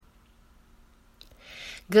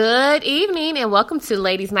Good evening and welcome to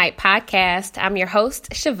Ladies Night Podcast. I'm your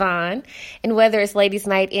host, Siobhan, and whether it's Ladies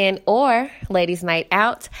Night In or Ladies Night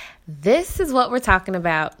Out, this is what we're talking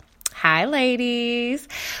about. Hi, ladies.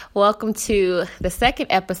 Welcome to the second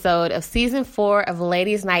episode of Season 4 of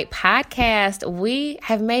Ladies Night Podcast. We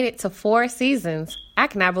have made it to 4 seasons. I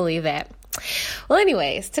cannot believe that. Well,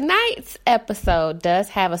 anyways, tonight's episode does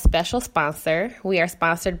have a special sponsor. We are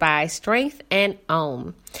sponsored by Strength and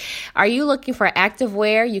Om. Are you looking for active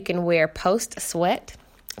wear you can wear post-sweat?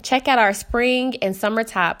 Check out our spring and summer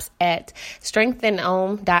tops at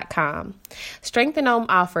strengthandom.com. Strength and Om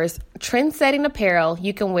offers trend-setting apparel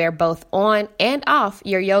you can wear both on and off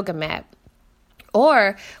your yoga mat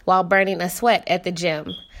or while burning a sweat at the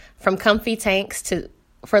gym. From comfy tanks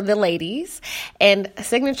for the ladies and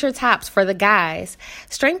signature tops for the guys,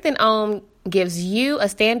 Strength and Om gives you a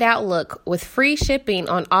standout look with free shipping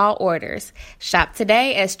on all orders. Shop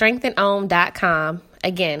today at strengthandom.com.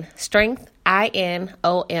 Again,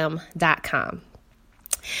 strengthandom.com.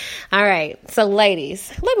 All right, so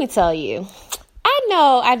ladies, let me tell you, I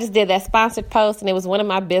know I just did that sponsored post and it was one of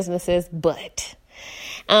my businesses, but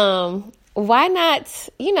why not,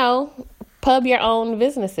 pub your own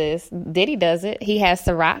businesses? Diddy does it. He has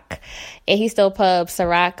Ciroc, and he still pubs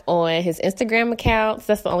Ciroc on his Instagram accounts.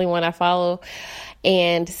 That's the only one I follow.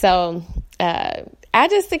 And so I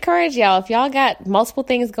just encourage y'all, if y'all got multiple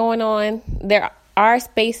things going on, there are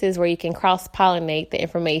spaces where you can cross-pollinate the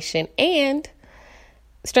information. And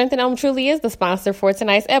Strength and Om truly is the sponsor for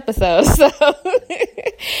tonight's episode. So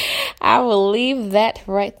I will leave that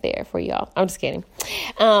right there for y'all. I'm just kidding.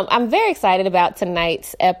 I'm very excited about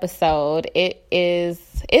tonight's episode. It's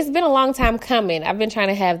been a long time coming. I've been trying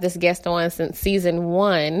to have this guest on since season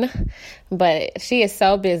 1, but she is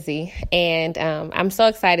so busy. And I'm so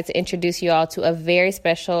excited to introduce you all to a very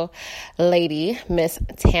special lady, Miss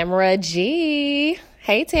Tamara G.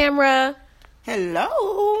 Hey, Tamara.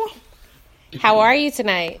 Hello. How are you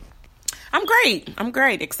tonight? I'm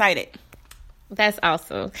great. Excited. That's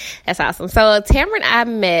awesome. So Tamara and I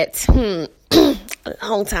met a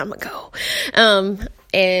long time ago,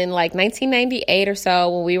 in like 1998 or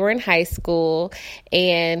so when we were in high school,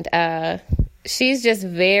 and she's just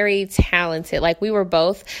very talented. Like, we were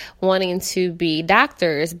both wanting to be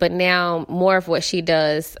doctors, but now more of what she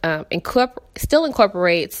does still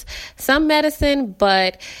incorporates some medicine,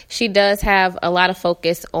 but she does have a lot of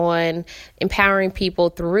focus on empowering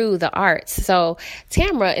people through the arts. So,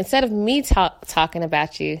 Tamara, instead of me talking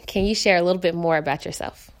about you, can you share a little bit more about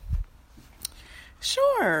yourself?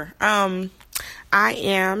 Sure. I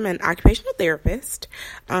am an occupational therapist,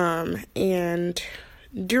 and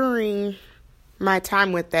during my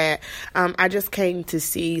time with that, I just came to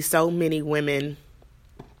see so many women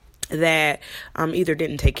that either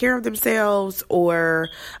didn't take care of themselves or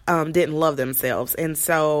didn't love themselves. And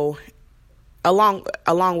so along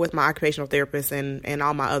with my occupational therapist and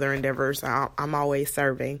all my other endeavors, I'm always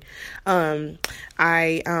serving.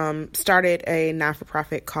 I started a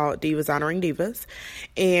not-for-profit called Divas Honoring Divas,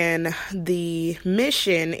 and the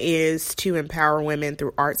mission is to empower women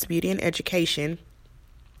through arts, beauty, and education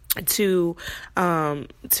to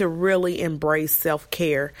really embrace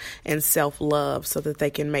self-care and self-love so that they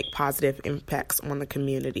can make positive impacts on the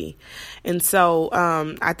community. And so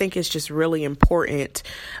I think it's just really important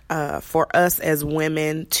for us as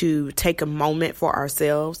women to take a moment for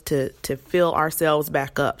ourselves to fill ourselves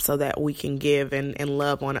back up so that we can give and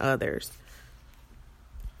love on others.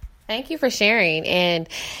 Thank you for sharing. And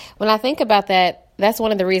when I think about that, that's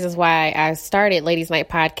one of the reasons why I started Ladies Night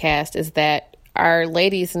Podcast, is that our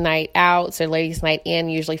ladies' night outs or ladies' night in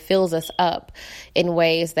usually fills us up in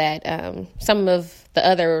ways that some of the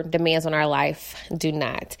other demands on our life do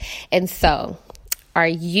not. And so, are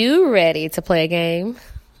you ready to play a game?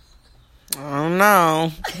 Oh,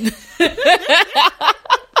 no.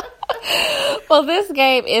 Well, this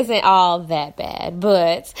game isn't all that bad,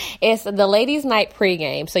 but it's the ladies' night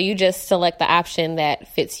pregame. So you just select the option that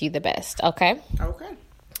fits you the best, okay? Okay.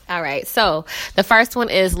 All right, so the first one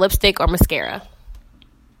is lipstick or mascara?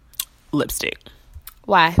 Lipstick.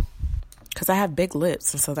 Why? Because I have big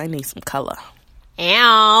lips, and so they need some color.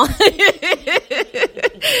 Ow.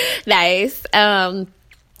 Nice. The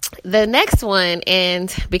next one,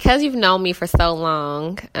 and because you've known me for so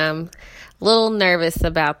long, I'm a little nervous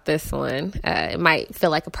about this one. It might feel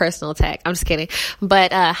like a personal attack. I'm just kidding.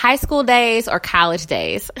 But high school days or college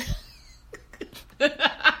days?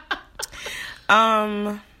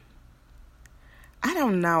 I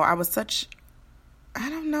don't know. I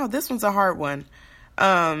don't know. This one's a hard one.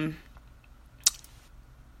 I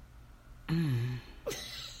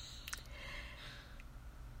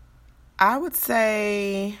would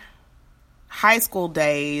say high school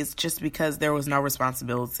days, just because there was no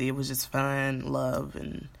responsibility. It was just fun, love,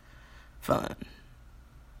 and fun.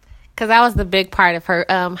 Because that was the big part of her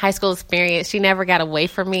high school experience. She never got away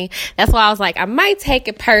from me. That's why I was like, I might take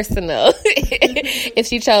it personal if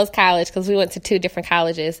she chose college, because we went to 2 different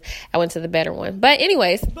colleges. I went to the better one. But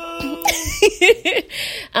anyways,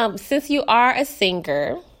 since you are a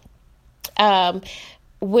singer,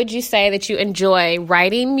 would you say that you enjoy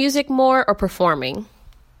writing music more or performing?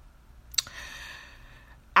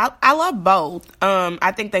 I love both.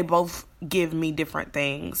 I think they both give me different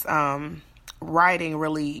things. Writing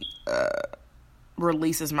really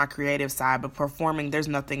releases my creative side, but performing, there's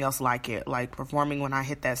nothing else like it. Like performing, when I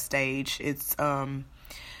hit that stage, it's a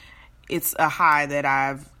high that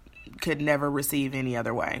I could never receive any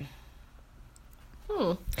other way.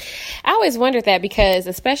 I always wondered that, because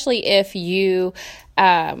especially if you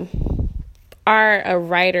are a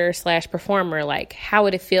writer / performer, like how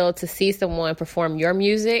would it feel to see someone perform your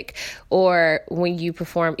music, or when you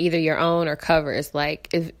perform either your own or covers, like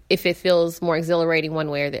if it feels more exhilarating one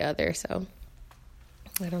way or the other. So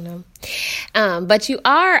I don't know. But you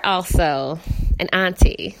are also an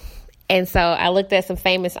auntie. And so I looked at some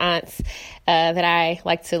famous aunts that I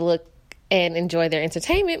like to look and enjoy their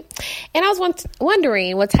entertainment. And I was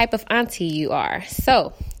wondering what type of auntie you are.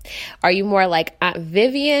 So are you more like Aunt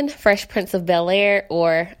Vivian, Fresh Prince of Bel-Air,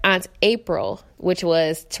 or Aunt April, which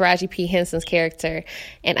was Taraji P. Henson's character,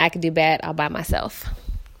 and I Could Do Bad All By Myself?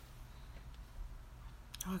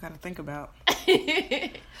 Oh, I gotta think about.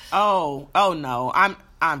 Oh no, I'm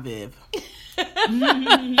Viv. Because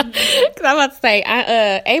I'm about to say,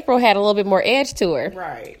 April had a little bit more edge to her.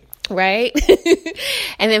 Right?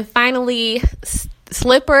 And then finally,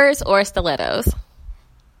 slippers or stilettos?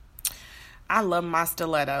 I love my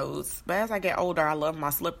stilettos, but as I get older, I love my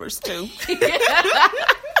slippers too.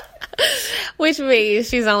 Which means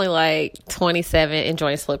she's only like 27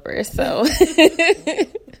 enjoying slippers. So,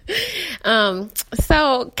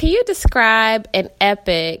 so can you describe an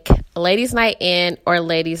epic ladies' night in or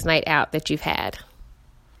ladies' night out that you've had?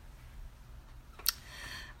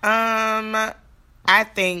 I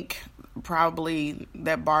think probably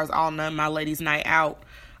that bars all none. My ladies' night out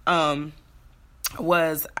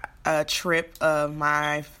was a trip of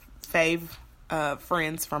my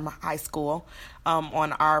friends from high school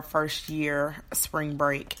on our first year spring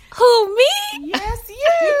break. Who, me? Yes,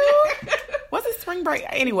 you. Was it spring break?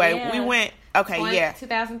 Anyway, yeah. We went. Okay, yeah,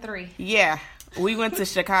 2003. Yeah, we went to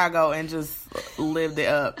Chicago and just lived it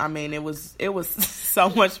up. I mean, it was so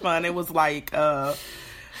much fun. It was like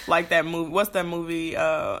that movie. What's that movie?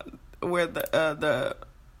 Where the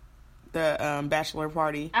bachelor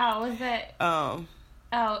party? Oh, was that?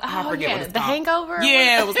 I forget what it's The called. Hangover.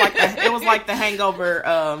 Yeah, it was like the Hangover,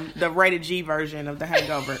 the rated G version of the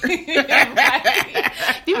Hangover. Right.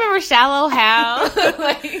 Do you remember Shallow Hal?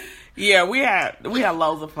 Yeah, we had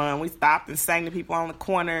loads of fun. We stopped and sang to people on the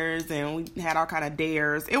corners, and we had all kind of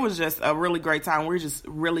dares. It was just a really great time. We were just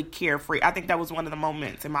really carefree. I think that was one of the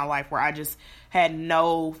moments in my life where I just had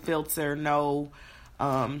no filter, no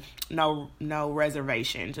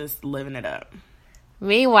reservation, just living it up.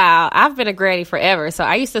 Meanwhile, I've been a granny forever, so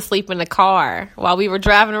I used to sleep in the car while we were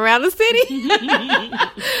driving around the city.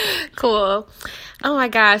 Cool. Oh my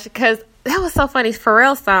gosh, because that was so funny.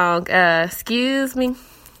 Pharrell's song, Excuse Me,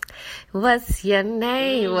 What's Your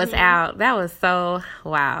Name, was out. That was so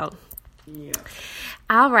wild. Yeah.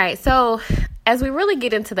 All right, so as we really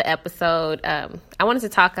get into the episode, I wanted to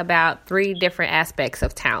talk about 3 different aspects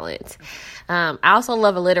of talent. I also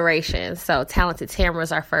love alliteration, so Talented Tamara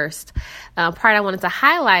is our first part I wanted to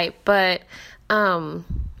highlight. But,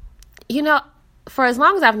 for as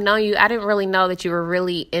long as I've known you, I didn't really know that you were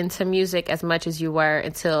really into music as much as you were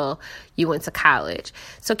until you went to college.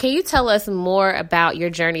 So can you tell us more about your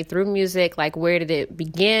journey through music? Like, where did it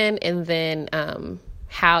begin, and then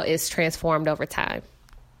how it's transformed over time?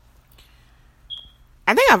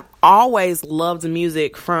 I think I've always loved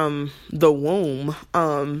music from the womb.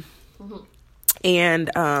 And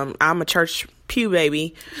I'm a church pew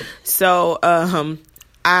baby. So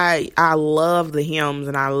I loved the hymns,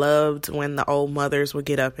 and I loved when the old mothers would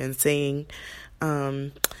get up and sing.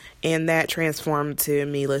 And that transformed to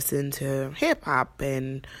me listening to hip hop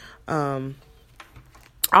and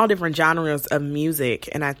all different genres of music.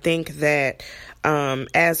 And I think that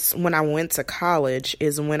as when I went to college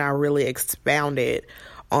is when I really expounded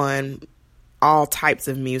on all types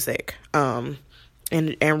of music.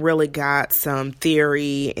 and really got some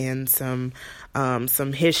theory and some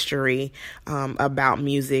history about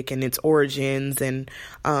music and its origins and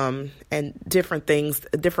different things,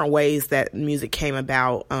 different ways that music came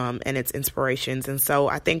about and its inspirations. And so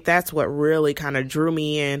I think that's what really kind of drew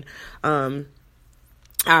me in.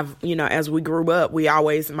 As we grew up,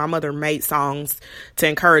 my mother made songs to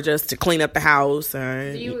encourage us to clean up the house.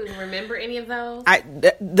 Do you remember any of those?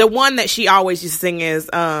 The one that she always used to sing is,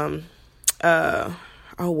 what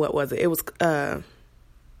was it? It was,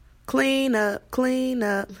 clean up,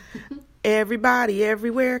 everybody,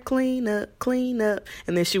 everywhere, clean up.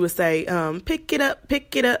 And then she would say, pick it up,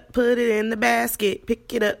 put it in the basket,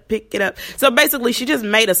 pick it up. So basically she just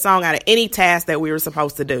made a song out of any task that we were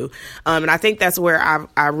supposed to do. And I think that's where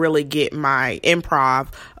I really get my improv,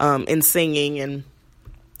 in singing and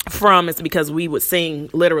from, is because we would sing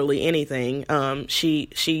literally anything. She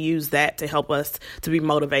used that to help us to be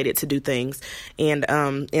motivated to do things.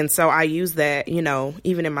 And so I use that,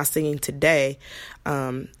 even in my singing today.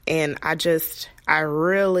 And I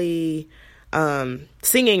really,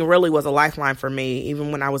 singing really was a lifeline for me.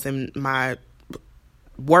 Even when I was in my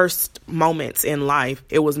worst moments in life,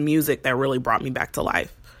 it was music that really brought me back to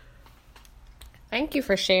life. Thank you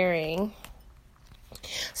for sharing.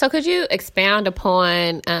 So could you expound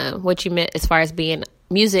upon what you meant as far as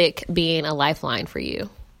music being a lifeline for you?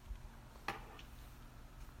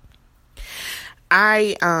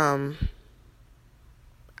 I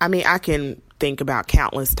can think about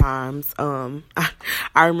countless times. I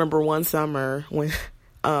remember one summer when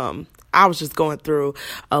I was just going through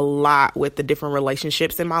a lot with the different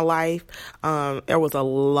relationships in my life. There was a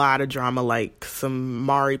lot of drama, like some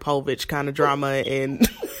Maury Povich kind of drama, and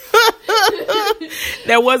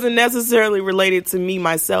that wasn't necessarily related to me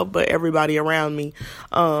myself, but everybody around me.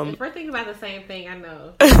 If we're thinking about the same thing, I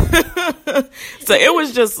know. So it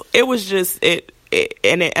was just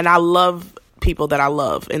and I love people that I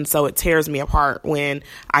love, and so it tears me apart when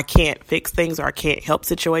I can't fix things or I can't help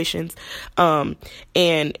situations. And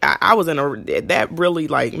I was that really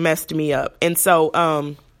like messed me up, and so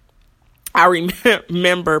I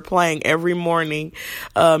remember playing every morning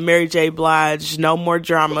Mary J. Blige, No More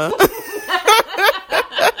Drama.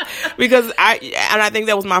 Because I think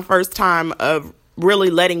that was my first time of really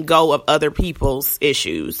letting go of other people's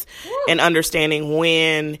issues. Woo. And understanding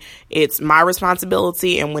when it's my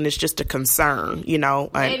responsibility and when it's just a concern,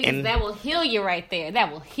 Ladies, and that will heal you right there.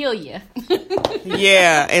 That will heal you.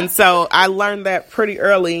 Yeah. And so I learned that pretty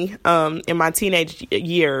early in my teenage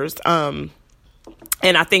years.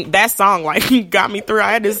 And I think that song got me through.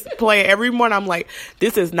 I had to play it every morning. I'm like,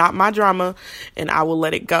 this is not my drama, and I will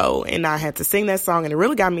let it go. And I had to sing that song, and it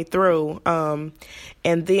really got me through. And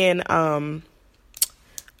then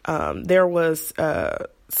there was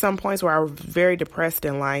some points where I was very depressed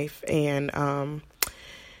in life, and I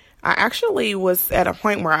actually was at a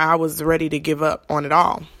point where I was ready to give up on it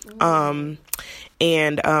all. Mm-hmm.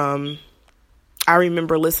 I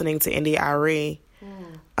remember listening to India.Arie.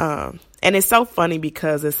 And it's so funny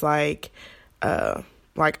because it's like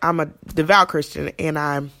I'm a devout Christian,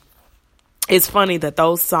 and it's funny that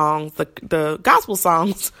those songs, the gospel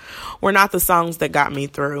songs, were not the songs that got me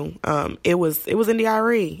through. It was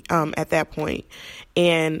India.Arie at that point,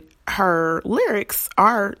 and her lyrics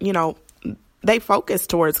are, they focus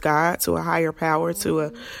towards God, to a higher power,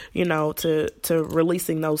 to to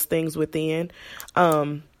releasing those things within.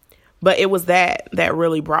 But it was that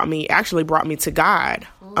really brought me to God.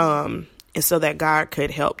 And so that God could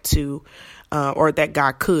help to, or that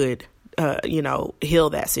God could, heal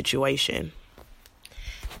that situation.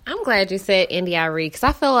 I'm glad you said India.Arie, because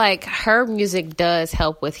I feel like her music does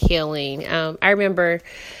help with healing. I remember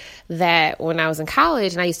that when I was in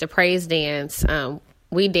college and I used to praise dance,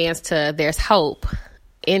 we danced to There's Hope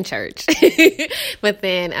in church. But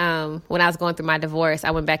then when I was going through my divorce,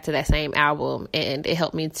 I went back to that same album, and it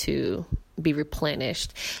helped me to be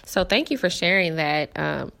replenished. So thank you for sharing that.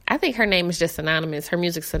 I think her name is just synonymous. Her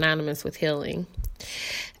music's synonymous with healing.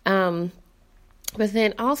 But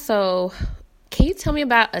then also, can you tell me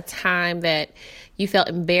about a time that you felt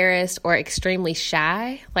embarrassed or extremely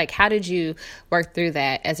shy? Like, how did you work through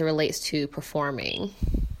that as it relates to performing?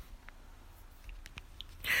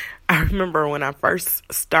 I remember when I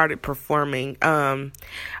first started performing,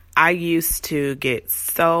 I used to get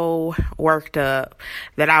so worked up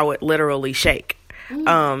that I would literally shake.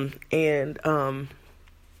 I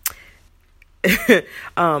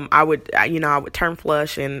would turn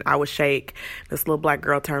flush and I would shake. This little black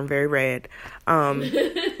girl turned very red.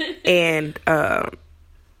 And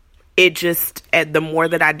it just, the more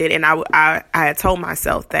that I did, and I had told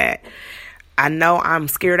myself that I know I'm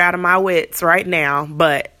scared out of my wits right now,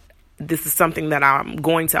 but this is something that I'm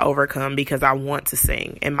going to overcome because I want to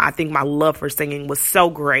sing. And I think my love for singing was so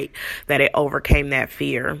great that it overcame that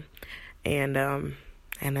fear. And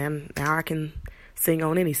then now I can sing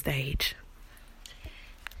on any stage.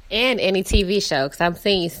 And any TV show, because I'm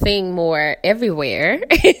seeing you sing more everywhere,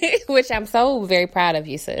 which I'm so very proud of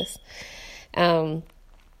you, sis.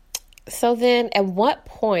 So then at what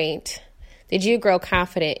point did you grow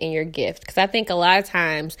confident in your gift? Because I think a lot of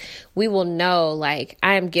times we will know, like,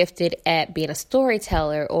 I am gifted at being a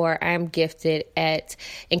storyteller, or I am gifted at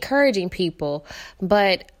encouraging people.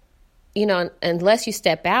 But, you know, unless you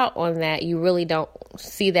step out on that, you really don't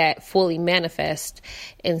see that fully manifest.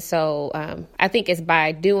 And so I think it's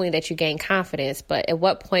by doing that you gain confidence. But at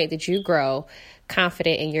what point did you grow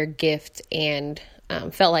confident in your gift and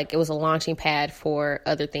felt like it was a launching pad for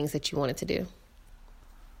other things that you wanted to do?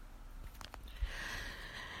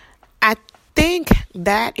 I think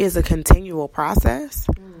that is a continual process.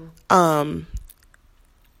 I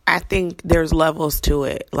think there's levels to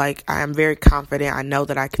it. Like, I am very confident. I know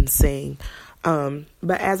that I can sing. But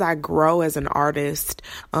as I grow as an artist,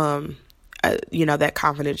 that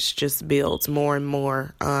confidence just builds more and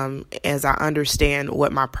more as I understand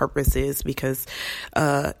what my purpose is. Because,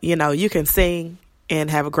 you can sing and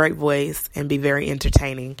have a great voice and be very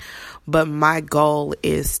entertaining. But my goal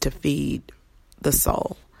is to feed the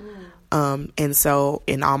soul. And so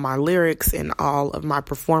in all my lyrics, in all of my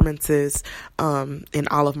performances, in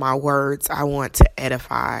all of my words, I want to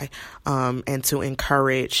edify, and to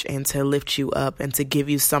encourage and to lift you up and to give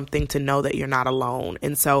you something to know that you're not alone.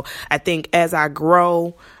 And so I think as I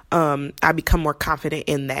grow, I become more confident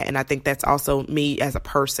in that. And I think that's also me as a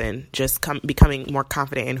person, just becoming more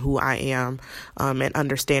confident in who I am, and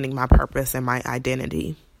understanding my purpose and my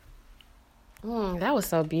identity. That was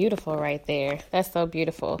so beautiful right there. That's so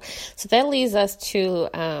beautiful. So that leads us to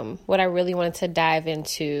what I really wanted to dive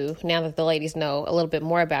into now that the ladies know a little bit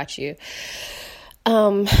more about you.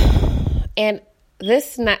 And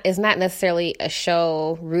this is not necessarily a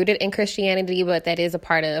show rooted in Christianity, but that is a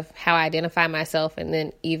part of how I identify myself. And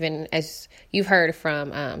then even as you've heard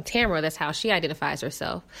from Tamara, that's how she identifies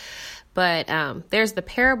herself. But there's the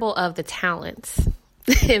parable of the talents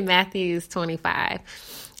in Matthew 25.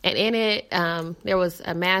 And in it, there was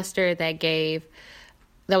a master that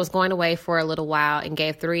was going away for a little while and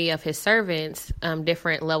gave 3 of his servants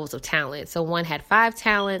different levels of talent. So one had 5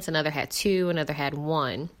 talents, another had 2, another had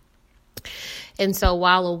 1. And so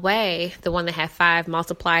while away, the one that had 5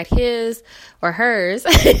 multiplied his or hers,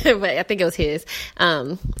 but I think it was his,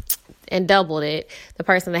 and doubled it. The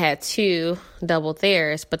person that had 2 doubled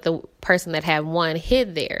theirs, but the person that had 1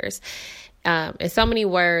 hid theirs. In so many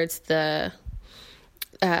words,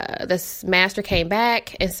 this master came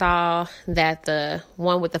back and saw that the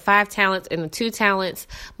one with the 5 talents and the 2 talents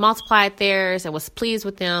multiplied theirs and was pleased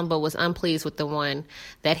with them, but was unpleased with the one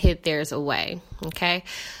that hid theirs away. Okay.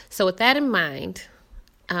 So with that in mind,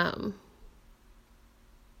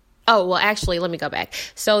 actually, let me go back.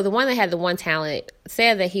 So the one that had the 1 talent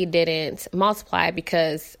said that he didn't multiply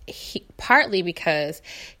partly because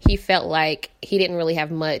he felt like he didn't really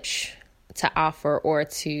have much to offer or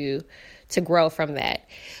to grow from that.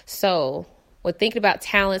 So with thinking about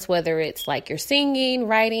talents, whether it's like your singing,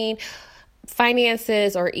 writing,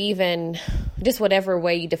 finances, or even just whatever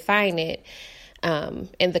way you define it,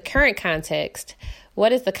 in the current context,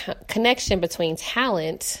 what is the connection between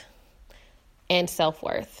talent and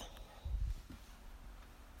self-worth?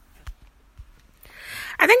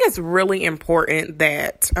 I think it's really important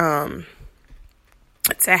that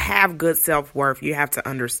to have good self-worth, you have to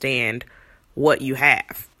understand what you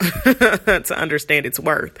have to understand its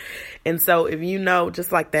worth. And so if you know,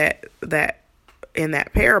 just like that in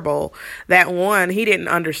that parable, that one, he didn't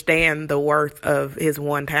understand the worth of his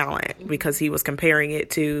 1 talent because he was comparing it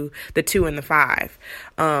to the 2 and the 5.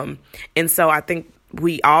 And so I think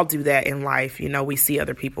we all do that in life. You know, we see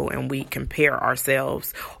other people and we compare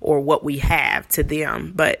ourselves or what we have to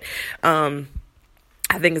them. But,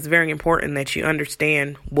 I think it's very important that you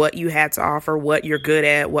understand what you had to offer, what you're good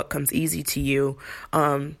at, what comes easy to you,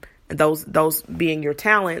 those being your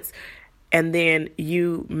talents, and then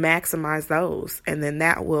you maximize those, and then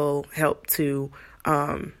that will help to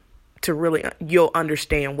really, you'll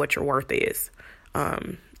understand what your worth is.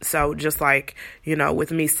 So just like,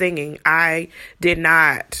 with me singing, I did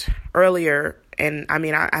not earlier, and I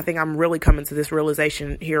mean, I think I'm really coming to this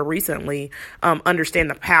realization here recently, understand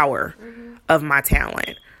the power of my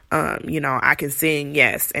talent. I can sing,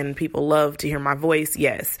 yes, and people love to hear my voice,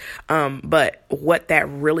 yes. But what that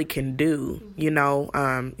really can do,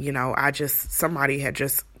 somebody had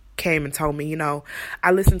just came and told me, you know,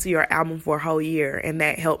 I listened to your album for a whole year, and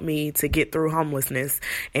that helped me to get through homelessness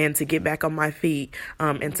and to get back on my feet,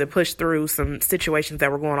 and to push through some situations that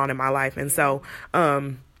were going on in my life. And so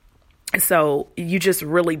you just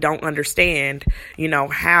really don't understand, you know,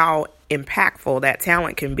 how impactful that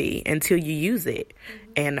talent can be until you use it.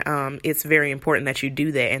 And it's very important that you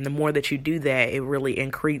do that. And the more that you do that, it really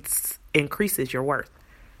increases your worth.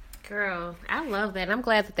 Girl, I love that. I'm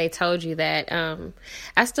glad that they told you that.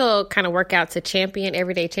 I still kind of work out to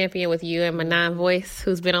everyday champion with you and Manon Voice,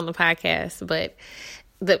 who's been on the podcast. But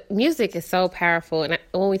the music is so powerful. And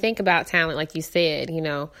when we think about talent, like you said, you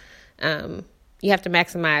know, you have to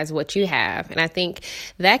maximize what you have. And I think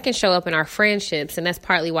that can show up in our friendships. And that's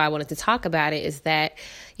partly why I wanted to talk about it, is that,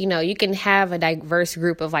 you know, you can have a diverse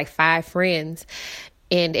group of like 5 friends,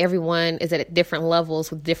 and everyone is at different levels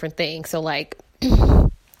with different things. So like,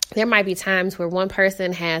 there might be times where one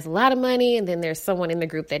person has a lot of money and then there's someone in the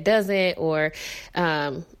group that doesn't, or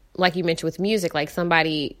like you mentioned with music, like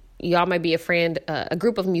y'all might be a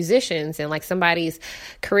group of musicians, and like somebody's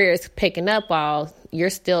career is picking up while you're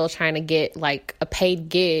still trying to get like a paid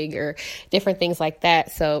gig or different things like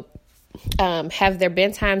that. So have there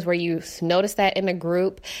been times where you noticed that in a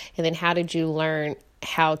group, and then how did you learn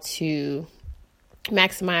how to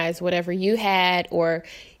maximize whatever you had, or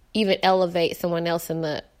even elevate someone else in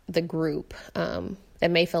the group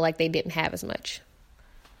that may feel like they didn't have as much?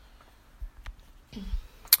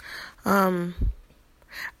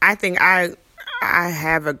 I think I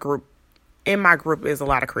have a group. In my group is a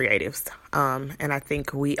lot of creatives, and I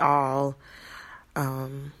think we all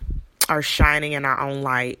are shining in our own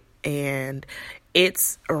light, and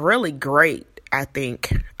it's really great, I think,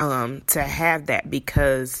 to have that,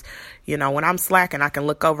 because, you know, when I'm slacking, I can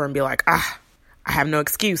look over and be like, I have no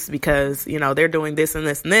excuse, because, you know, they're doing this and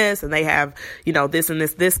this and this, and they have, you know, this and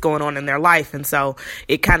this going on in their life. And so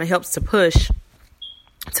it kind of helps to push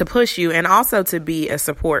you, and also to be a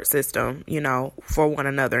support system, you know, for one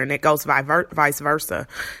another. And it goes vice versa.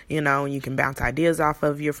 You know, you can bounce ideas off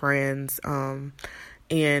of your friends.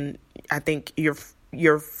 And I think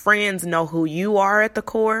your friends know who you are at the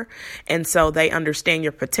core. And so they understand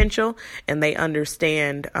your potential, and they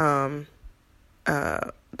understand,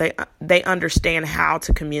 they understand how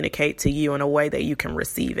to communicate to you in a way that you can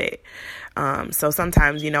receive it. So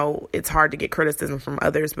sometimes, you know, it's hard to get criticism from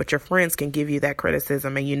others, but your friends can give you that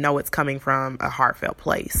criticism, and you know it's coming from a heartfelt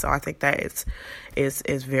place. So I think that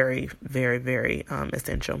is very, very, very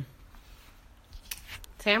essential.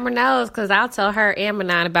 Tamara knows, because I'll tell her and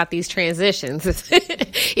Manon about these transitions,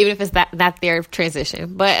 even if it's not their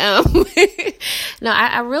transition. But no,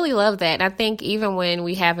 I really love that. And I think even when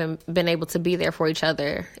we haven't been able to be there for each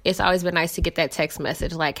other, it's always been nice to get that text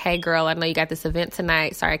message like, hey, girl, I know you got this event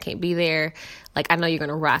tonight. Sorry I can't be there. Like, I know you're going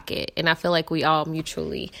to rock it. And I feel like we all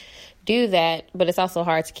mutually do that, but it's also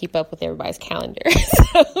hard to keep up with everybody's calendar.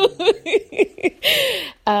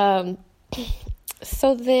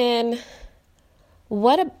 So then...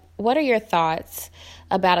 What are your thoughts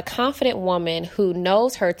about a confident woman who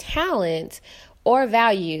knows her talent or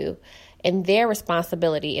value and their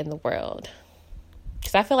responsibility in the world?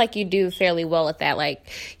 Because I feel like you do fairly well at that. Like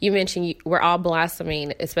you mentioned, we're all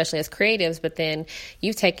blossoming, especially as creatives, but then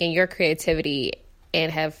you've taken your creativity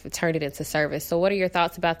and have turned it into service. So what are your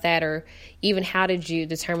thoughts about that? Or even how did you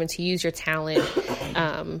determine to use your talent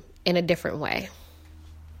in a different way?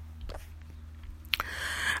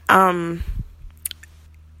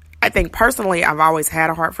 I think personally, I've always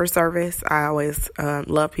had a heart for service. I always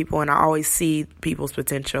love people, and I always see people's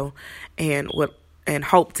potential and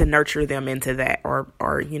hope to nurture them into that,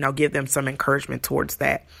 or you know, give them some encouragement towards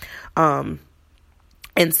that. And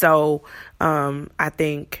so I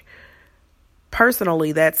think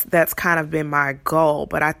personally, that's kind of been my goal.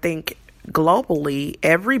 But I think globally,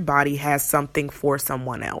 everybody has something for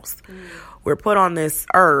someone else. We're put on this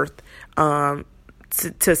earth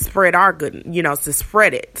to spread our good, you know, to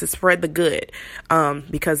spread the good,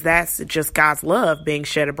 because that's just God's love being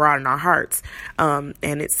shed abroad in our hearts. And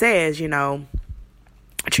it says, you know,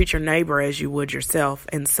 treat your neighbor as you would yourself.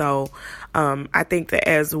 And so I think that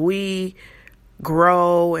as we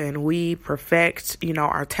grow and we perfect, you know,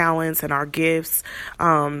 our talents and our gifts,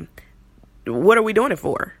 what are we doing it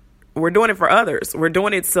for? We're doing it for others. We're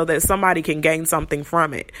doing it so that somebody can gain something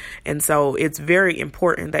from it. And so it's very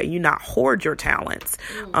important that you not hoard your talents,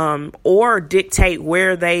 or dictate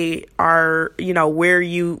where they are, you know, where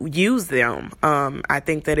you use them. I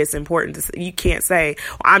think that it's important you can't say,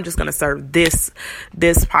 well, I'm just going to serve this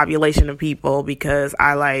population of people because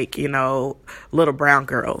I like, you know, little brown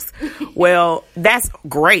girls. Well, that's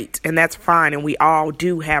great and that's fine. And we all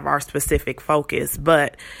do have our specific focus,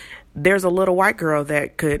 but there's a little white girl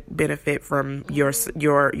that could benefit from your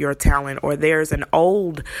talent, or there's an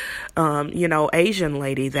old, Asian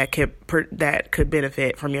lady that could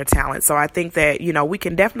benefit from your talent. So I think that, we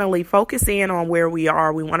can definitely focus in on where we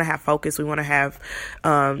are. We want to have focus. We want to have,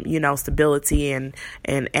 stability and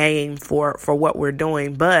aim for what we're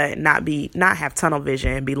doing, but not have tunnel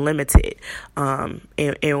vision and be limited,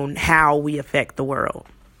 in how we affect the world.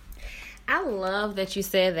 I love that you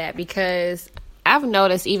said that, because I've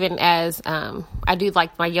noticed, even as I do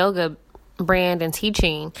like my yoga brand and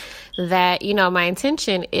teaching, that, my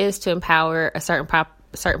intention is to empower a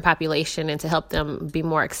certain population and to help them be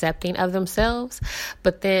more accepting of themselves.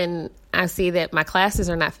 But then I see that my classes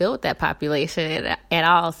are not filled with that population at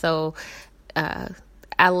all. So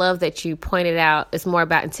I love that you pointed out it's more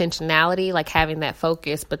about intentionality, like having that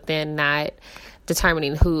focus, but then not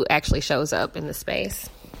determining who actually shows up in the space.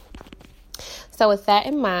 So with that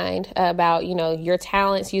in mind, about, your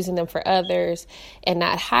talents, using them for others and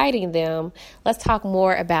not hiding them, let's talk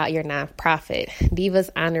more about your nonprofit, Divas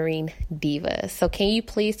Honoring Divas. So can you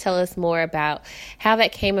please tell us more about how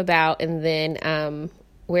that came about, and then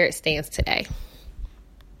where it stands today?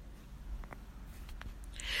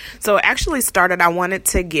 So it actually started, I wanted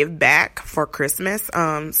to give back for Christmas.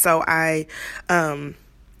 So I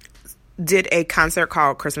did a concert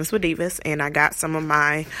called Christmas with Divas, and I got some of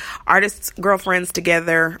my artist girlfriends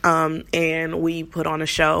together, and we put on a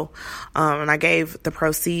show, and I gave the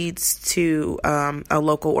proceeds to a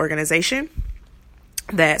local organization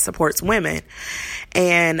that supports women.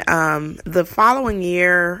 And the following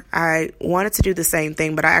year, I wanted to do the same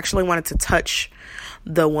thing, but I actually wanted to touch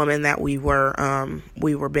the woman that we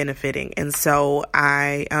were benefiting. And so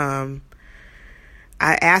I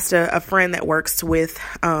asked a friend that works with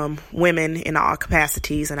women in all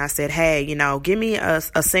capacities, and I said, hey, give me a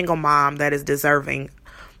single mom that is deserving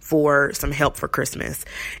for some help for Christmas.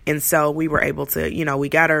 And so we were able to, we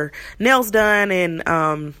got her nails done,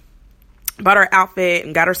 and bought her outfit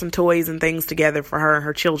and got her some toys and things together for her and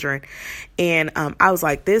her children. And I was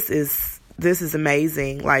like, this is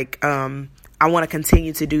amazing. Like, I want to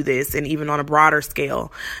continue to do this, and even on a broader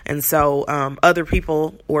scale. And so other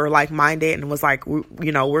people were like-minded and was like,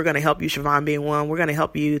 we're going to help you, Siobhan being one. We're going to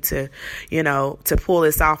help you to pull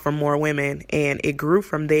this off for more women. And it grew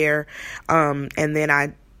from there. And then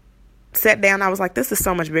I sat down. I was like, this is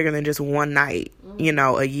so much bigger than just one night,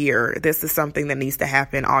 a year. This is something that needs to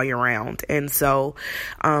happen all year round. And so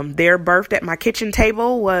their birthed at my kitchen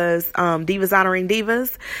table was Divas Honoring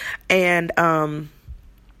Divas. And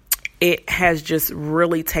it has just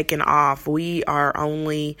really taken off. We are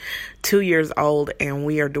only 2 years old, and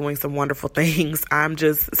we are doing some wonderful things. I'm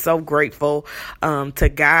just so grateful to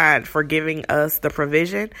God for giving us the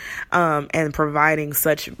provision and providing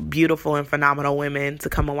such beautiful and phenomenal women to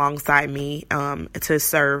come alongside me to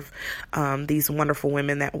serve these wonderful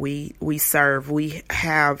women that we serve. We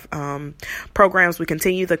have programs. We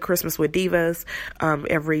continue the Christmas with Divas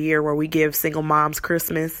every year, where we give single moms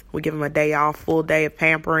Christmas. We give them a day off, full day of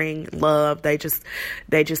pampering, love. They just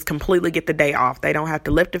completely get the day off. They don't have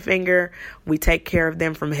to lift a finger. We take care of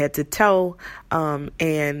them from head to toe.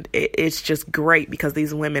 And it's just great, because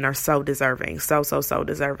these women are so deserving, so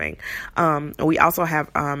deserving. We also have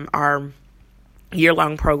our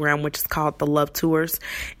year-long program, which is called the Love Tours,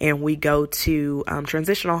 and we go to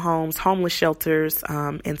transitional homes, homeless shelters,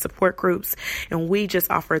 and support groups, and we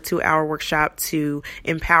just offer a 2-hour workshop to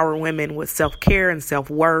empower women with self-care and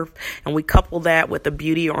self-worth, and we couple that with a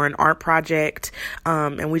beauty or an art project,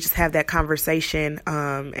 and we just have that conversation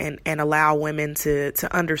and allow women to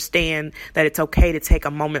understand that it's okay to take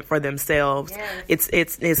a moment for themselves. Yes.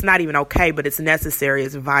 It's not even okay, but it's necessary,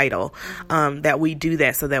 it's vital that we do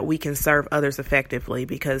that so that we can serve others effectively.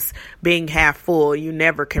 Because being half full, you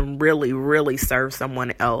never can really serve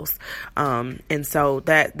someone else. And so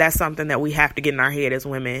that's something that we have to get in our head as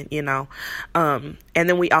women, and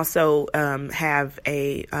then we also have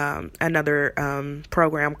another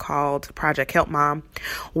program called Project Help Mom,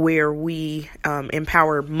 where we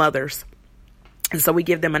empower mothers. And so we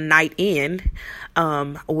give them a night in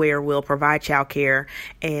where we'll provide childcare,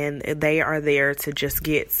 and they are there to just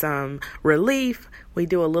get some relief. We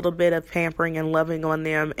do a little bit of pampering and loving on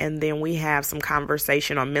them, and then we have some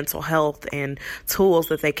conversation on mental health and tools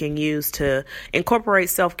that they can use to incorporate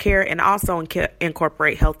self-care, and also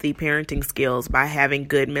incorporate healthy parenting skills by having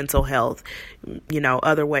good mental health,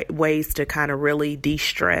 other ways to kind of really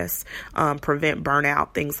de-stress, prevent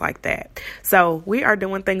burnout, things like that. So we are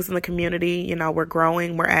doing things in the community. We're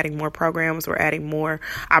growing, we're adding more programs, we're adding more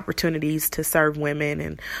opportunities to serve women,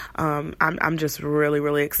 and I'm just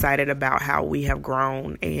really excited about how we have grown,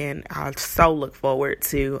 and I so look forward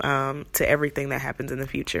to everything that happens in the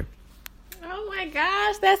future.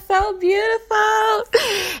 gosh, that's so beautiful.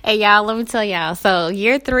 And y'all, let me tell y'all. So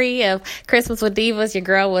year 3 of Christmas with Divas, your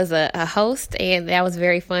girl was a host, and that was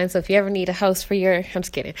very fun. So if you ever need a host for I'm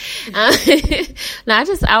just kidding. No, I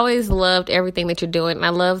just always loved everything that you're doing. And I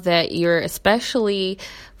love that you're especially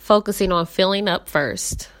focusing on filling up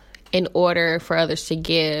first in order for others to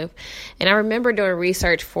give. And I remember doing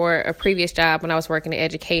research for a previous job when I was working in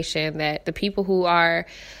education that the people who are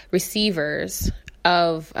receivers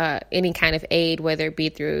of any kind of aid, whether it be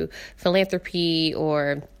through philanthropy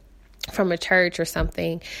or from a church or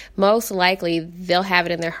something, most likely they'll have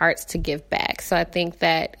it in their hearts to give back. So I think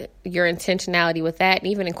that your intentionality with that, and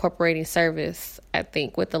even incorporating service, I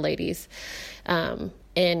think, with the ladies from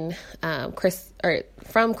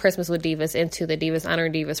Christmas with Divas into the Divas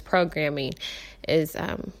Honoring Divas programming is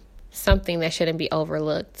something that shouldn't be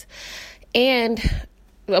overlooked. And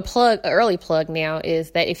an early plug now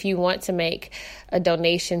is that if you want to make a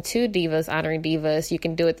donation to Divas Honoring Divas, you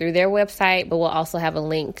can do it through their website, but we'll also have a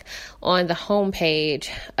link on the homepage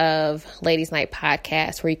of Ladies Night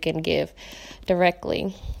Podcast where you can give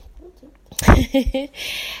directly.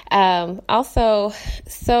 Also,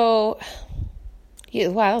 so yeah,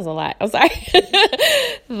 wow, that was a lot. I'm sorry.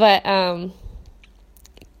 But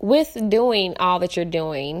with doing all that you're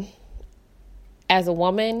doing as a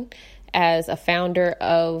woman, as a founder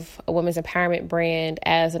of a women's empowerment brand,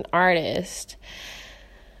 as an artist,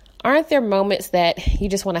 aren't there moments that you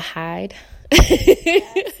just want to hide?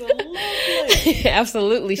 Absolutely.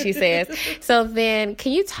 Absolutely, she says. So then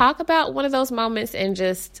can you talk about one of those moments and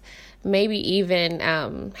just maybe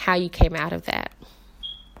even how you came out of that?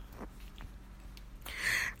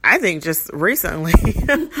 I think just recently,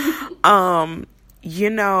 when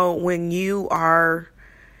you are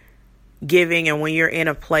giving and when you're in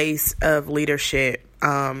a place of leadership,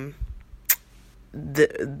 the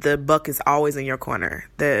buck is always in your corner.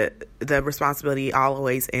 The responsibility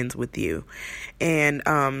always ends with you. And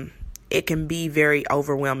it can be very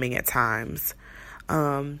overwhelming at times.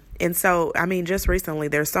 And so, I mean, just recently,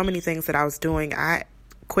 there's so many things that I was doing. I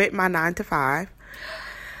quit my 9 to 5.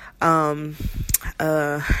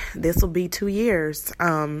 This will be 2 years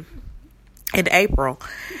in April.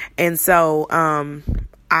 And so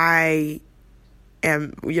I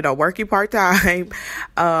am, working part-time.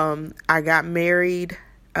 I got married.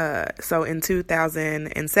 So in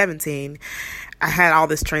 2017, I had all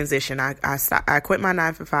this transition. I quit my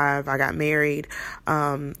 9 to 5. I got married.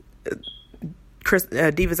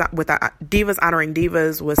 Divas Honoring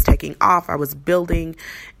Divas was taking off. I was building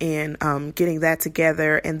and getting that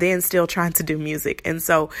together, and then still trying to do music. And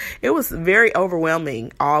so it was very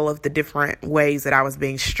overwhelming, all of the different ways that I was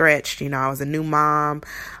being stretched. I was a new mom.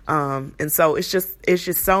 And so it's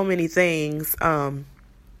just so many things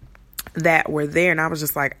that were there, and I was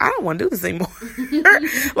just like, I don't want to do this anymore.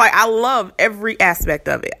 Like, I love every aspect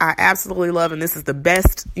of it. I absolutely love, and this is the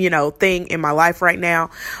best, thing in my life right now,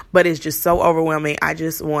 but it's just so overwhelming. I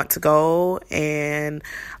just want to go and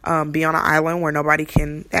be on an island where nobody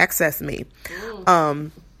can access me.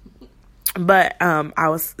 But I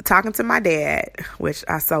was talking to my dad, which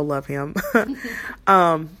I so love him.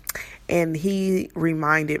 And he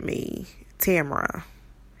reminded me, Tamara,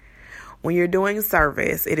 when you're doing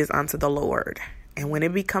service, it is unto the Lord. And when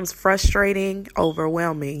it becomes frustrating,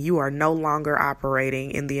 overwhelming, you are no longer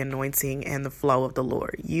operating in the anointing and the flow of the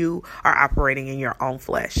Lord. You are operating in your own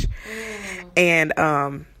flesh. And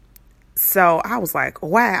so I was like,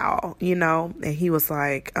 wow, and he was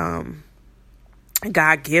like,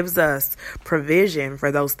 God gives us provision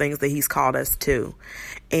for those things that he's called us to.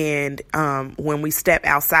 And when we step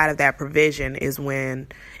outside of that provision is when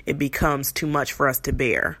it becomes too much for us to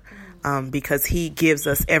bear. Because he gives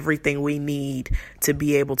us everything we need to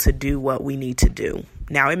be able to do what we need to do.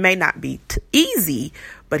 Now, it may not be easy,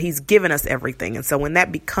 but he's given us everything. And so when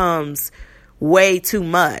that becomes way too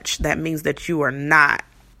much, that means that you are not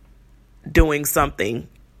doing something.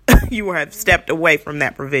 You have stepped away from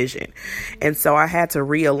that provision. And so I had to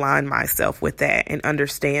realign myself with that and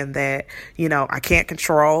understand that, I can't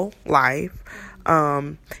control life.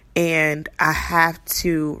 And I have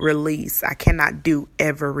to release. I cannot do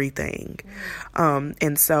everything.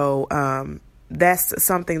 And so, that's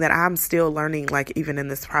something that I'm still learning, like even in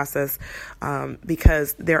this process,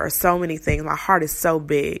 because there are so many things. My heart is so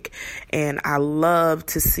big, and I love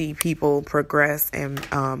to see people progress and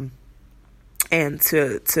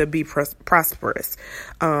to be prosperous.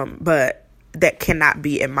 But that cannot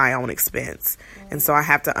be at my own expense. And so I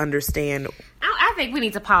have to understand. I think we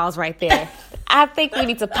need to pause right there. I think we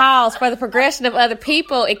need to pause for the progression of other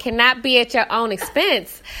people. It cannot be at your own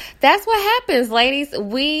expense. That's what happens, ladies.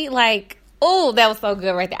 We Oh, that was so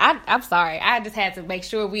good right there. I'm sorry. I just had to make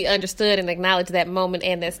sure we understood and acknowledged that moment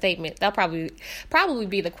and that statement. That'll probably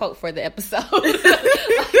be the quote for the episode.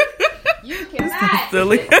 You cannot.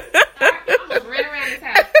 Silly. I almost ran around this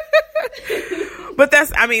house. But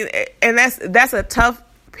that's a tough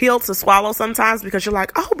pill to swallow sometimes, because you're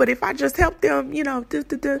like, oh, but if I just help them,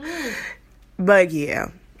 But yeah.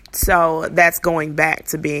 So that's going back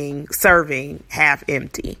to being serving half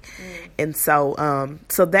empty. And so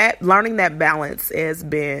that learning that balance has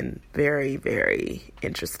been very, very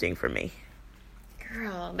interesting for me.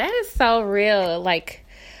 Girl, that is so real. Like,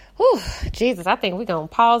 whew, Jesus, I think we're going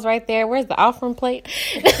to pause right there. Where's the offering plate?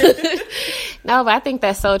 No, but I think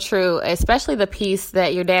that's so true, especially the piece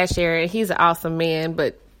that your dad shared. He's an awesome man,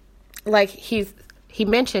 but like he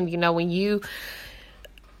mentioned, when you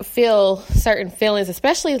feel certain feelings,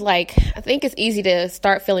 especially like, I think it's easy to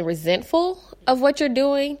start feeling resentful of what you're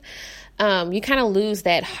doing. You kind of lose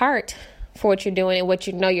that heart for what you're doing and what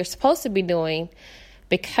you're supposed to be doing,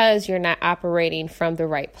 because you're not operating from the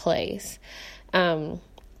right place.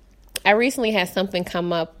 I recently had something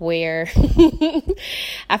come up where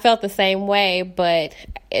I felt the same way, but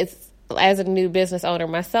it's, as a new business owner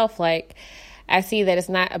myself, like, I see that it's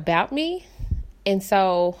not about me. And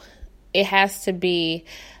so it has to be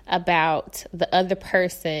about the other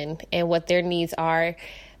person and what their needs are.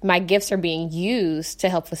 My gifts are being used to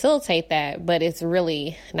help facilitate that, but it's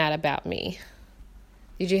really not about me.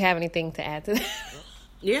 Did you have anything to add to that?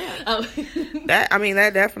 Yeah. Oh.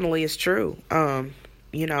 that definitely is true.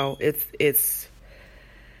 It's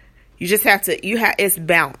you just have to, it's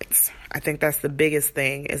balance. I think that's the biggest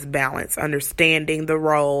thing, is balance, understanding the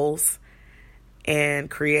roles and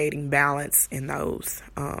creating balance in those,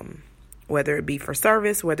 whether it be for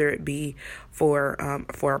service, whether it be for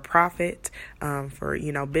a profit, for,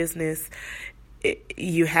 business.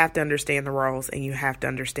 You have to understand the roles, and you have to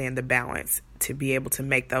understand the balance to be able to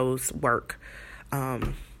make those work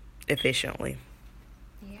efficiently.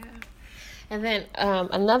 Yeah. And then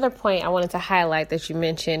another point I wanted to highlight that you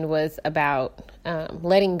mentioned was about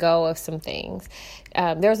letting go of some things.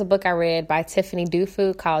 There was a book I read by Tiffany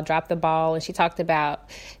Dufu called Drop the Ball, and she talked about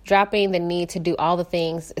dropping the need to do all the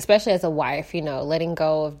things, especially as a wife, letting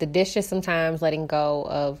go of the dishes sometimes, letting go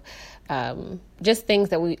of just things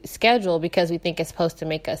that we schedule because we think it's supposed to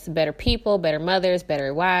make us better people, better mothers,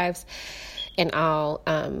 better wives, and all.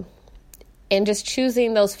 And just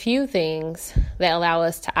choosing those few things that allow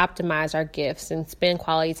us to optimize our gifts and spend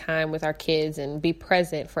quality time with our kids and be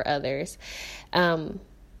present for others. And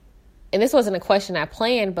this wasn't a question I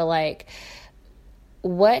planned, but like,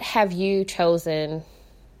 what have you chosen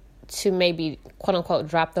to maybe, quote unquote,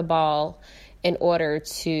 drop the ball in order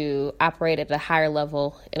to operate at a higher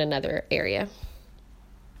level in another area?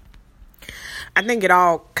 I think it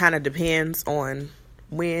all kind of depends on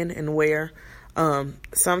when and where.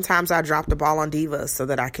 Sometimes I drop the ball on Divas so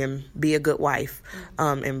that I can be a good wife,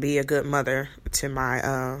 and be a good mother to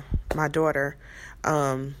my daughter.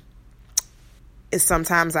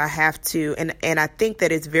 Sometimes I have to, and I think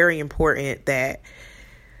that it's very important that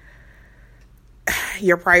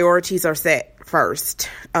your priorities are set first.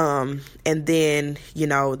 And then,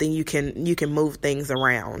 then you can move things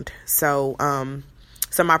around. So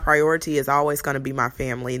my priority is always going to be my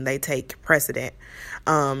family, and they take precedent.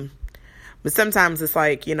 But sometimes it's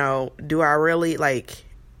like, do I really, like,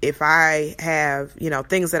 if I have,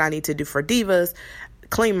 things that I need to do for Divas,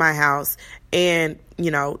 clean my house, and,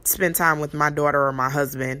 spend time with my daughter or my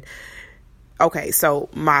husband. Okay, so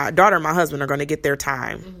my daughter and my husband are going to get their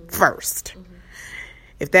time first.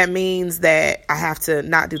 If that means that I have to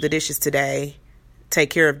not do the dishes today, take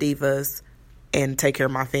care of Divas, and take care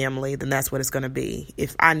of my family, then that's what it's going to be.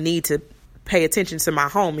 If I need to pay attention to my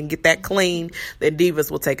home and get that clean, then Divas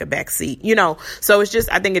will take a back seat, So it's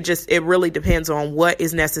just, I think it really depends on what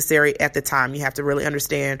is necessary at the time. You have to really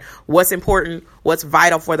understand what's important, what's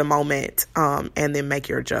vital for the moment, and then make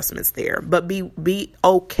your adjustments there. But be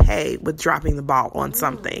okay with dropping the ball on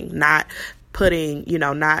something, not putting,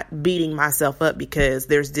 not beating myself up because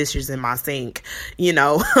there's dishes in my sink,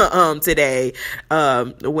 today,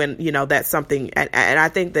 when, that's something. And I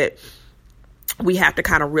think that we have to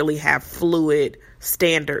kind of really have fluid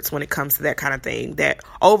standards when it comes to that kind of thing. That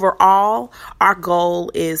overall, our goal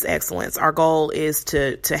is excellence. Our goal is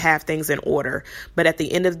to have things in order. But at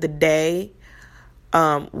the end of the day,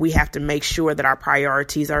 we have to make sure that our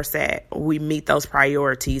priorities are set. We meet those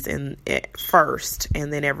priorities first,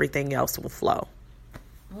 and then everything else will flow.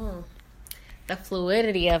 The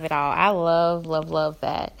fluidity of it all. I love, love, love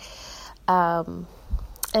that. And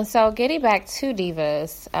so getting back to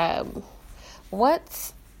Divas,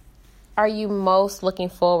 what are you most looking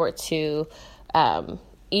forward to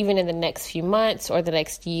even in the next few months or the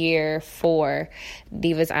next year for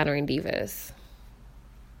Divas Honoring Divas?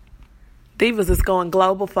 Divas is going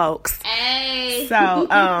global, folks. Hey.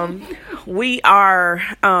 So we are,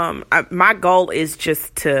 my goal is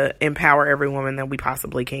just to empower every woman that we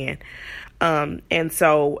possibly can. And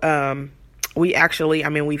so we actually,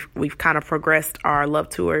 we've kind of progressed our love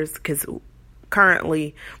tours, because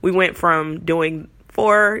currently we went from doing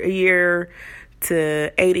 4 a year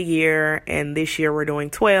to 8 a year, and this year we're doing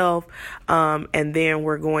 12. And then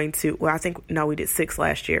we're going to, we did 6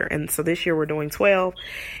 last year. And so this year we're doing 12.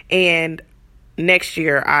 And next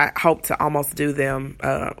year I hope to almost do them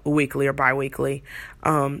weekly or bi-weekly.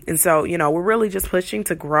 And so, we're really just pushing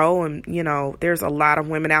to grow. And, there's a lot of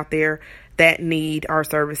women out there that need our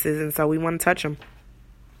services. And so we want to touch them.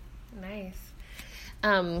 Nice.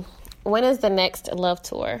 When is the next love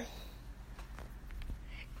tour?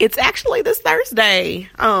 It's actually this Thursday.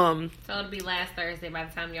 So it'll be last Thursday by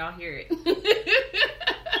the time y'all hear it.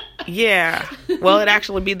 Yeah. Well, it'd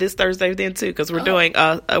actually be this Thursday then too, because we're doing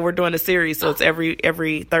a series, so it's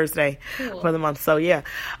every Thursday for the month. So yeah.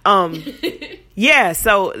 Yeah.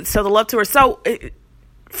 So the love tour. So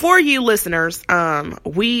for you listeners,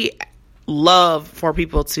 we love for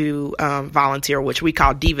people to volunteer, which we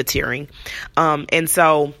call diva-teering. And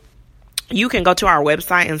so you can go to our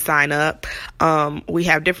website and sign up. We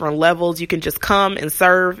have different levels. You can just come and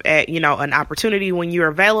serve at, an opportunity when you're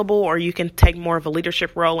available, or you can take more of a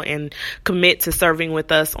leadership role and commit to serving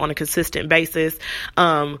with us on a consistent basis.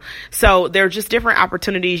 So there are just different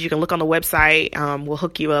opportunities. You can look on the website. We'll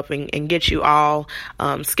hook you up and get you all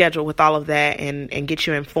scheduled with all of that and get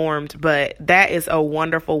you informed. But that is a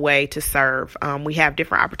wonderful way to serve. We have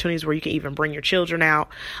different opportunities where you can even bring your children out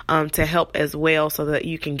to help as well, so that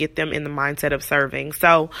you can get them in the mindset of serving.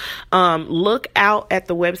 So look out at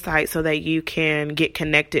the website so that you can get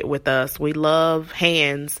connected with us. We love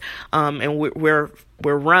hands, and we're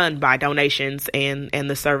run by donations and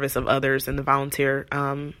the service of others and the volunteer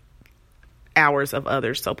hours of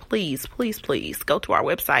others. So please go to our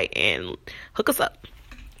website and hook us up.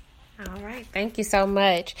 All right. Thank you so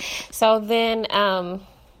much. So then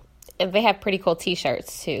they have pretty cool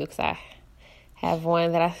t-shirts too, because I have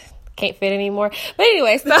one that I can't fit anymore. But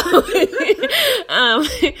anyway, so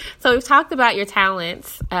we've talked about your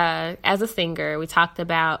talents as a singer. We talked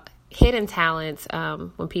about hidden talents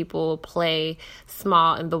when people play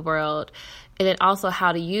small in the world, and then also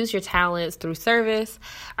how to use your talents through service.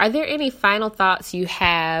 Are there any final thoughts you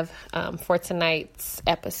have for tonight's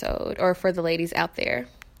episode, or for the ladies out there?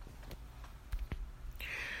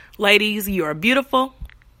 Ladies, you are beautiful,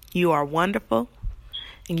 you are wonderful,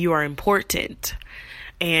 and you are important.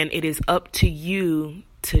 And it is up to you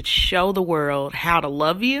to show the world how to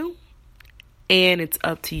love you, and it's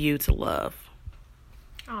up to you to love.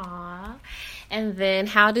 Aww. And then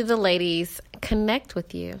how do the ladies connect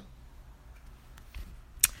with you?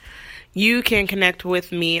 You can connect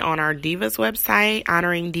with me on our Divas website,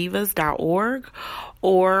 honoringdivas.org,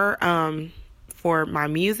 or for my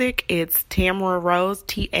music, it's Tamara Rose,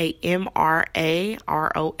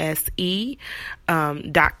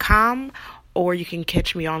 TAMRAROSE.com. Or you can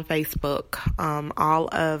catch me on Facebook. All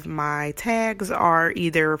of my tags are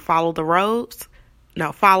either follow Tamara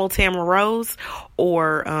Rose,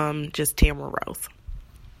 or just Tamara Rose.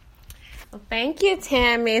 Well, thank you,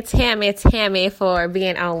 Tammy, for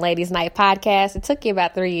being on Ladies Night Podcast. It took you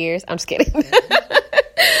about 3 years. I'm just kidding.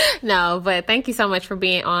 No, but thank you so much for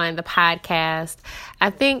being on the podcast. I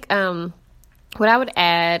think what I would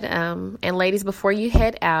add, and ladies, before you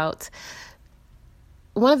head out,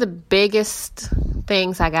 one of the biggest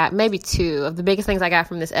things I got, maybe two of the biggest things I got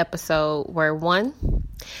from this episode were: 1,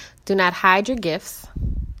 do not hide your gifts,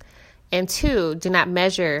 and 2, do not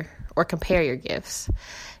measure or compare your gifts.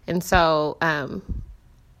 And so,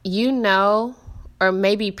 or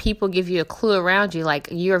maybe people give you a clue around you, like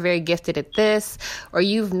you're very gifted at this, or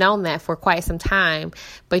you've known that for quite some time,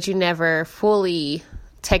 but you never fully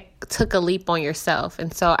took a leap on yourself.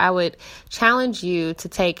 And so I would challenge you to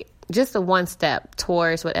take just a one step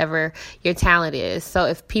towards whatever your talent is. So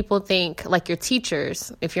if people think, like your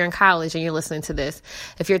teachers, if you're in college and you're listening to this,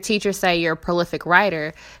 if your teachers say you're a prolific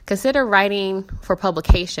writer, consider writing for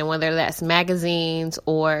publication, whether that's magazines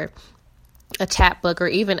or a chapbook or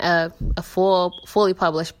even a fully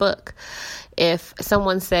published book. If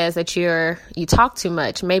someone says that you talk too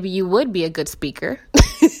much, maybe you would be a good speaker.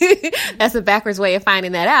 That's a backwards way of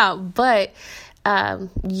finding that out. But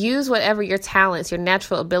use whatever your talents, your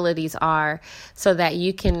natural abilities are, so that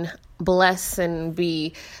you can bless and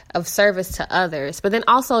be of service to others. But then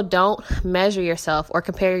also don't measure yourself or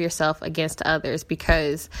compare yourself against others,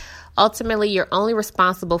 because ultimately you're only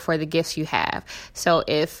responsible for the gifts you have. So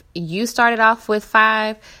if you started off with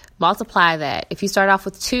 5, multiply that. If you start off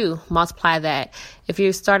with 2, multiply that. If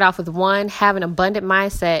you start off with 1, have an abundant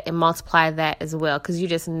mindset and multiply that as well, because you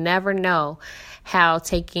just never know how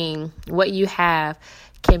taking what you have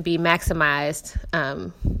can be maximized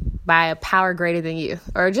by a power greater than you,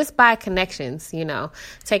 or just by connections,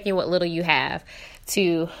 taking what little you have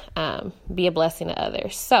to be a blessing to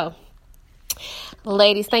others. So,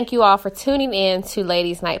 ladies, thank you all for tuning in to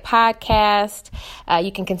Ladies Night Podcast.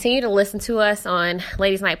 You can continue to listen to us on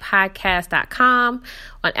ladiesnightpodcast.com,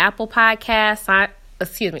 on Apple Podcasts,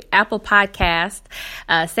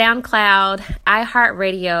 SoundCloud,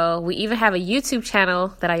 iHeartRadio. We even have a YouTube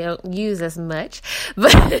channel that I don't use as much,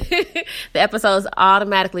 but the episodes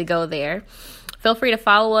automatically go there. Feel free to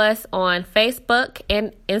follow us on Facebook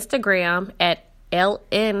and Instagram at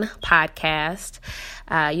LN Podcast.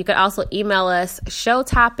 You can also email us show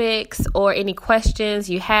topics or any questions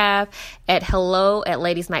you have at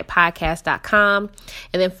hello@ladiesnightpodcast.com.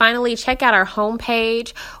 And then finally, check out our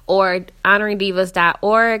homepage or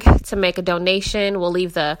honoringdivas.org to make a donation. We'll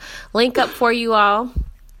leave the link up for you all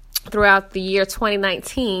throughout the year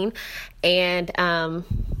 2019, and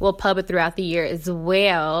we'll pub it throughout the year as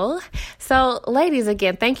well. So, ladies,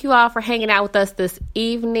 again, thank you all for hanging out with us this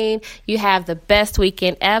evening. You have the best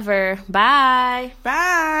weekend ever. Bye.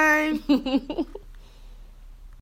 Bye.